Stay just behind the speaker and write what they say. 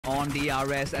on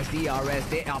DRS, as DRS,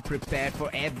 they are prepared for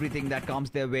everything that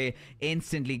comes their way.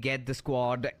 Instantly get the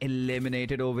squad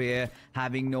eliminated over here,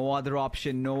 having no other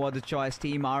option, no other choice.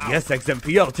 Team are... Yes,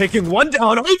 XMPL taking one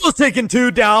down, almost taking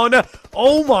two down.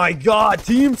 Oh my god,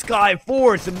 Team Sky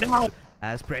Force, and now...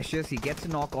 As Precious, he gets a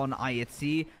knock on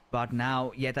IHC, but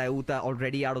now Yetayuta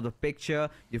already out of the picture.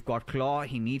 You've got Claw,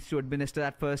 he needs to administer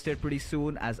that first hit pretty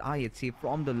soon, as IHC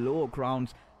from the lower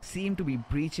grounds seem to be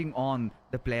breaching on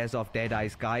the players of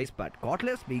Deadeye's guys, but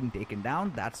Cutlass being taken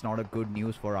down, that's not a good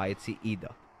news for IHC either.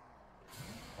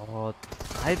 Oh,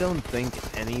 I don't think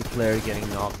any player getting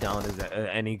knocked down is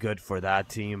any good for that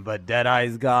team, but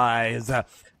Deadeye's guys...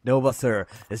 Nova Sir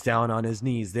is down on his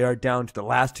knees. They are down to the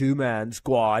last two-man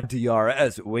squad.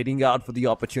 DRS waiting out for the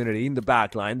opportunity in the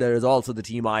backline. There is also the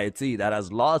team IHC that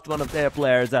has lost one of their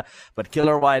players, but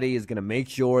Killer Whitey is going to make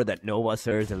sure that Nova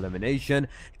Sir's elimination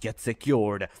gets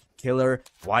secured. Killer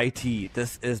YT,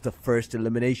 this is the first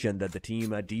elimination that the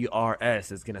team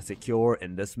DRS is going to secure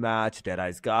in this match.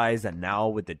 Deadeye's guys, and now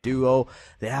with the duo,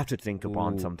 they have to think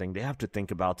upon something. They have to think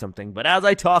about something. But as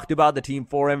I talked about the team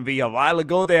 4MV a while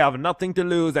ago, they have nothing to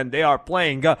lose, and they are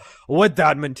playing with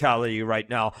that mentality right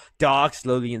now. Doc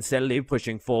slowly and steadily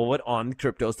pushing forward on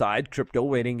Crypto side. Crypto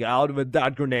waiting out with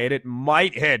that grenade. It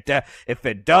might hit. If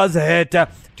it does hit,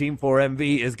 team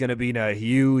 4MV is going to be in a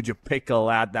huge pickle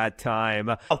at that time.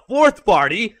 A fourth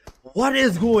party? What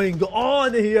is going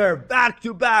on here? Back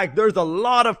to back, there's a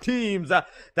lot of teams that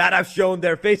have shown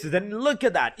their faces, and look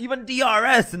at that, even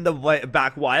DRS in the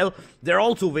back while they're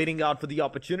also waiting out for the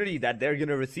opportunity that they're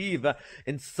gonna receive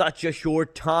in such a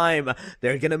short time.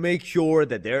 They're gonna make sure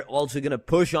that they're also gonna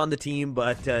push on the team,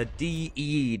 but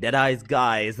DE, Deadeye's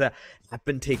guys, have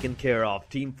been taken care of.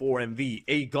 Team 4MV,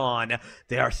 Aegon,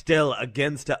 they are still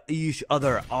against each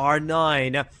other.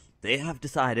 R9, they have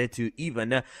decided to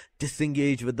even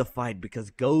disengage with the fight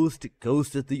because Ghost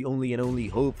is the only and only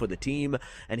hope for the team,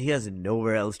 and he has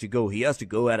nowhere else to go. He has to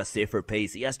go at a safer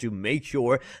pace. He has to make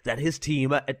sure that his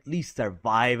team at least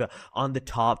survive on the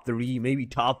top 3, maybe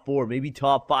top 4, maybe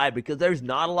top 5, because there's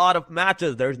not a lot of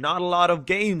matches. There's not a lot of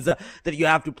games that you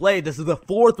have to play. This is the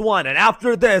 4th one, and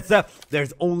after this,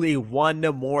 there's only one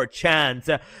more chance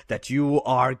that you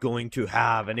are going to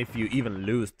have, and if you even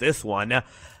lose this one,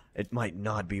 it might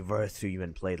not be worth to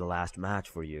even play the last match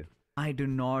for you. I do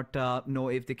not know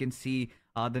if they can see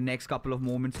the next couple of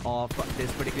moments of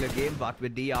this particular game, but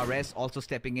with DRS also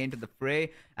stepping into the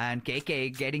fray and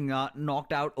KK getting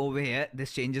knocked out over here,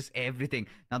 this changes everything.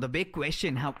 Now the big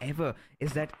question, however,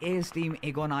 is that is Team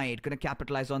Aegon I8 going to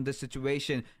capitalize on this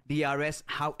situation? DRS,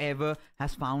 however,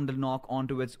 has found a knock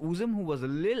onto its Uzum, who was a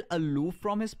little aloof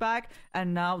from his pack,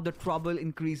 and now the trouble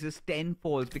increases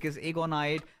tenfold because Aegon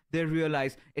I8, they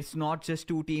realize it's not just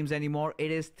 2 teams anymore, it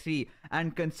is 3.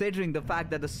 And considering the fact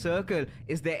that the circle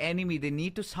is their enemy, they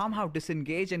need to somehow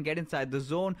disengage and get inside the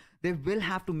zone. They will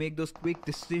have to make those quick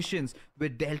decisions,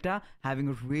 with Delta having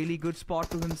a really good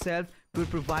spot to himself, could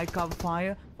provide cover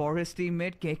fire for his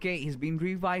teammate. KK, he's been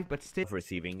revived, but still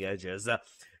receiving edges.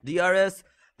 DRS,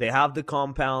 they have the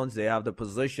compounds, they have the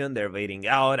position, they're waiting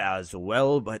out as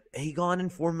well. But Aegon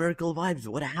and 4 Miracle Vibes,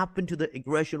 what happened to the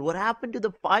aggression? What happened to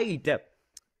the fight?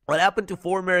 What happened to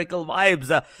 4 Miracle Vibes?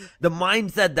 The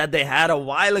mindset that they had a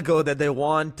while ago, that they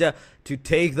want to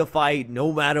take the fight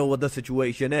no matter what the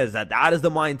situation is. That is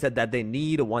the mindset that they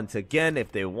need once again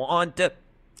if they want to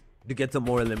get some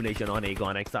more elimination on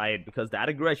Aegon X8, because that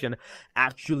aggression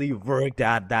actually worked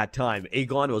at that time.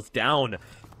 Aegon was down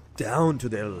to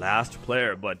their last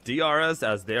player, but DRS,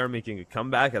 as they are making a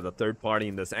comeback as a third party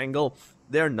in this angle,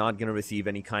 they're not going to receive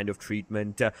any kind of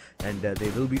treatment, and they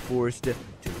will be forced to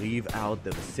leave out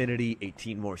the vicinity.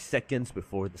 18 more seconds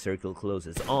before the circle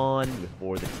closes on,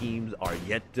 before the teams are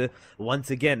yet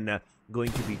once again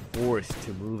going to be forced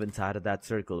to move inside of that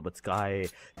circle. But Sky,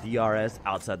 DRS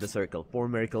outside the circle, 4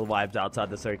 Miracle Vibes outside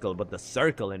the circle, but the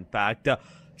circle, in fact,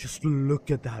 just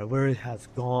look at that, where it has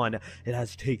gone. It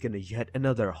has taken yet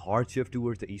another hard shift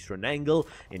towards the eastern angle,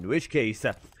 in which case,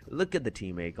 look at the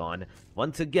team Aegon.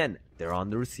 Once again, they're on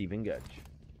the receiving edge.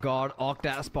 God,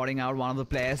 Octa spotting out one of the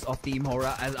players of Team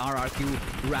Hora as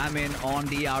RRQ ram in on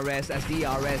DRS. As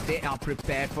DRS, they are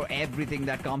prepared for everything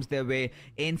that comes their way.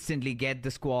 Instantly get the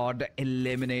squad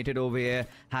eliminated over here,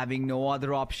 having no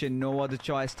other option, no other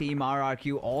choice. Team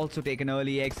RRQ also take an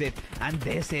early exit, and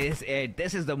this is it.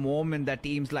 This is the moment that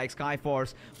teams like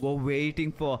Skyforce were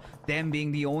waiting for, them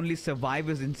being the only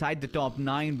survivors inside the top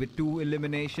 9 with 2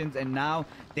 eliminations, and now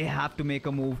they have to make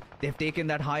a move. They've taken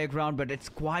that higher ground, but it's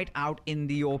quite out in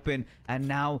the open, and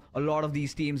now a lot of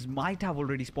these teams might have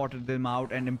already spotted them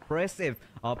out. An impressive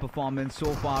performance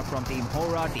so far from Team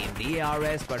Hora, Team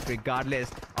DRS, but regardless,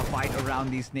 a fight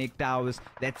around these snake towers.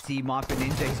 Let's see Marco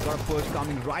Ninja. He's got a push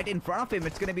coming right in front of him.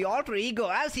 It's going to be Alter Ego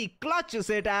as he clutches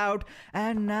it out,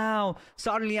 and now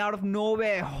suddenly out of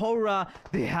nowhere, Hora,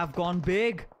 they have gone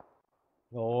big.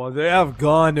 Oh, they have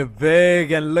gone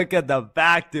big, and look at the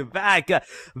back-to-back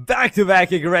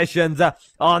aggressions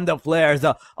on the players.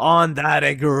 On that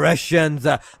aggressions,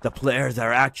 the players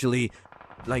are actually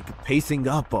like pacing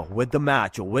up with the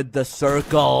match, with the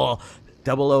circle.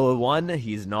 001,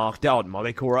 he's knocked out.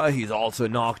 Malikora, he's also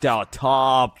knocked out.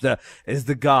 Top is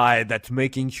the guy that's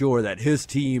making sure that his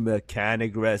team can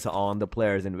aggress on the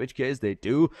players, in which case they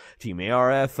do. Team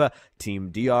ARF,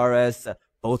 Team DRS,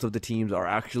 both of the teams are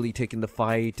actually taking the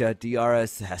fight.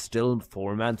 DRS has still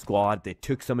 4-man squad. They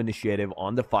took some initiative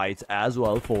on the fights as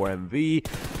well for MV.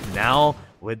 Now,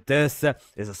 with this,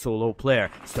 is a solo player.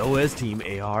 So is Team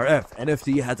ARF.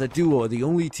 NFT has a duo. The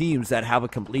only teams that have a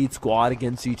complete squad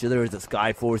against each other is the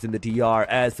Skyforce and the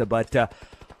DRS. But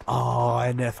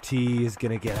NFT is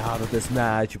gonna get out of this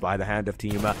match by the hand of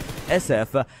Team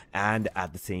SF, and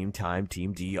at the same time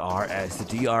Team DRS.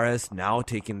 DRS now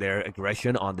taking their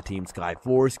aggression on the Team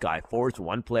Skyforce. Skyforce,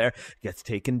 one player gets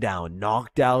taken down,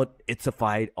 knocked out. It's a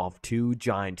fight of 2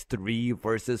 giants, 3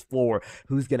 versus 4.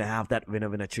 Who's gonna have that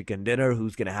winner chicken dinner?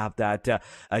 Who's gonna have that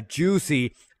a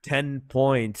juicy 10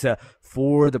 points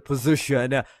for the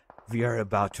position? We are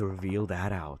about to reveal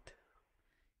that out.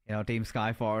 You know, Team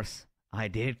Skyforce, I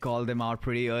did call them out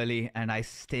pretty early, and I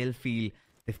still feel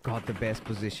they've got the best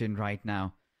position right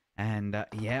now. And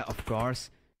yeah, of course,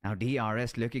 now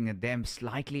DRS looking at them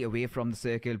slightly away from the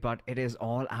circle, but it is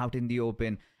all out in the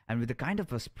open. And with the kind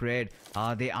of a spread,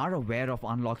 they are aware of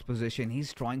Unlock's position.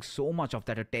 He's drawing so much of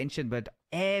that attention, but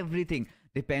everything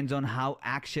depends on how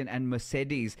Action and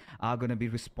Mercedes are going to be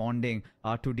responding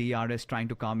to DRS trying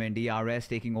to come in. DRS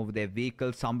taking over their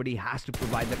vehicle. Somebody has to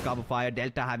provide the cover fire.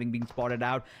 Delta having been spotted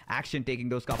out. Action taking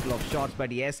those couple of shots.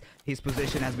 But yes, his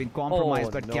position has been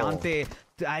compromised. But no. Kyante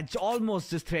almost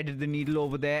just threaded the needle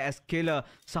over there as Killer.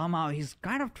 Somehow he's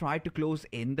kind of tried to close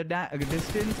in the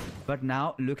distance. But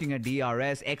now looking at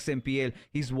DRS, XMPL,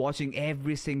 he's watching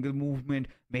every single movement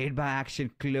made by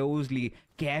Action closely,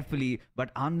 carefully.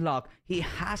 But Unlock, he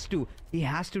has to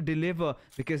deliver,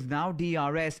 because now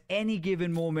DRS, any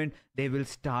given moment, they will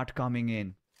start coming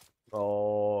in.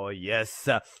 Oh, yes.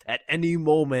 At any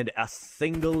moment, a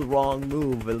single wrong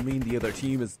move will mean the other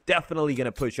team is definitely going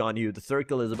to push on you. The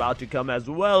circle is about to come as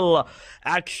well.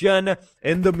 Action,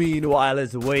 in the meanwhile,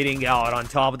 is waiting out on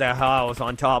top of the house,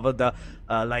 on top of the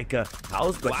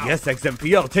house. But wow. Yes,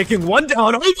 XMPL taking 1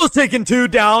 down, almost taking 2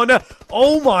 down.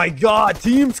 Oh my god,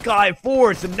 Team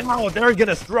Skyforce, now they're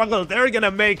gonna struggle. They're gonna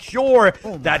make sure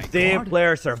that their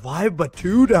player survive, but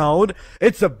 2 down.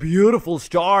 It's a beautiful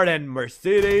start, and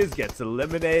Mercedes gets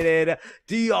eliminated.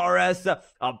 DRS,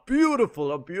 a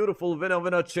beautiful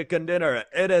winner chicken dinner.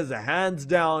 It is hands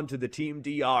down to the Team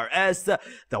DRS.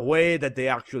 The way that they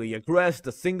actually aggressed,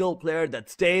 the single player that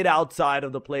stayed outside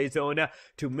of the play zone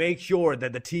to make sure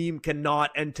that the team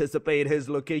cannot anticipate his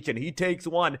location. He takes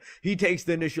 1. He takes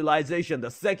the initialization.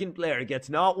 The second player gets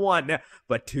not 1,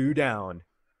 but 2 down.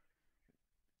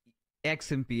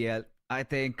 XMPL, I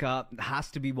think, has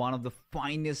to be one of the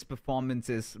finest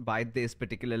performances by this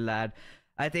particular lad.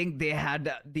 I think they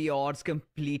had the odds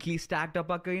completely stacked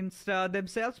up against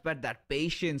themselves, but that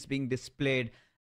patience being displayed,